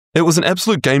It was an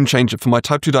absolute game changer for my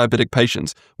type 2 diabetic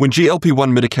patients. When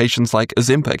GLP-1 medications like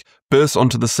Ozempic burst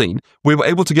onto the scene, we were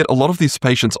able to get a lot of these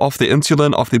patients off their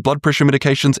insulin, off their blood pressure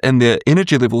medications, and their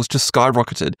energy levels just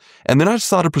skyrocketed. And then I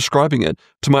started prescribing it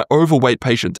to my overweight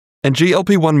patients. And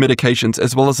GLP-1 medications,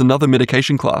 as well as another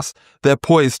medication class, they're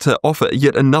poised to offer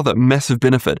yet another massive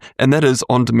benefit, and that is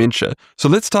on dementia. So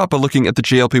let's start by looking at the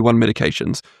GLP-1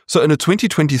 medications. So in a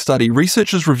 2020 study,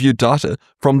 researchers reviewed data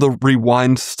from the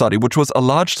REWIND study, which was a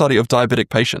large study of diabetic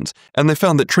patients, and they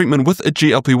found that treatment with a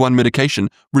GLP-1 medication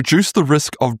reduced the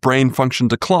risk of brain function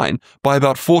decline by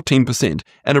about 14%.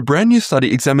 And a brand new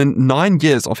study examined 9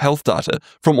 years of health data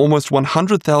from almost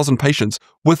 100,000 patients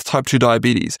with type 2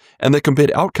 diabetes, and they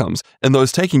compared outcomes in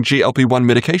those taking GLP-1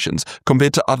 medications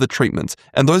compared to other treatments.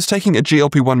 And those taking a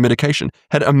GLP-1 medication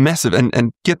had a massive,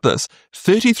 and get this,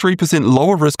 33%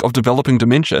 lower risk of developing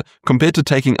dementia compared to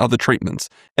taking other treatments.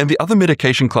 And the other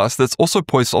medication class that's also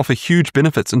poised to offer huge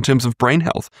benefits in terms of brain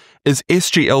health is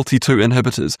SGLT2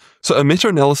 inhibitors. So a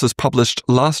meta-analysis published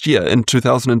last year in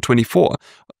 2024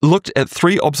 looked at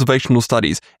 3 observational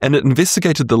studies, and it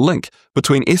investigated the link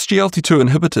between SGLT2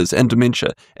 inhibitors and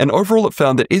dementia. And overall, it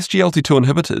found that SGLT2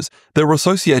 inhibitors, they were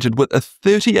associated with a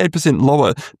 38%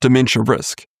 lower dementia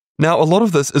risk. Now, a lot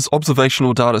of this is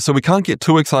observational data, so we can't get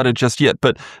too excited just yet,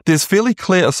 but there's fairly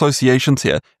clear associations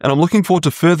here, and I'm looking forward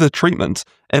to further treatments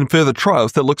and further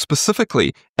trials that look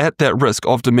specifically at that risk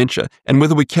of dementia and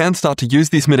whether we can start to use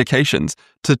these medications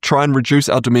to try and reduce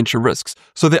our dementia risks.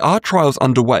 So there are trials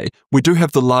underway. We do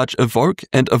have the large EVOKE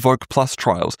and EVOKE Plus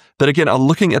trials that again are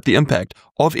looking at the impact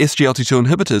of SGLT2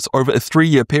 inhibitors over a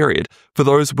 3-year period for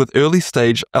those with early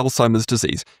stage Alzheimer's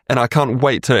disease. And I can't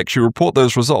wait to actually report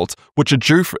those results, which are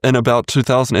due in about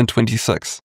 2026.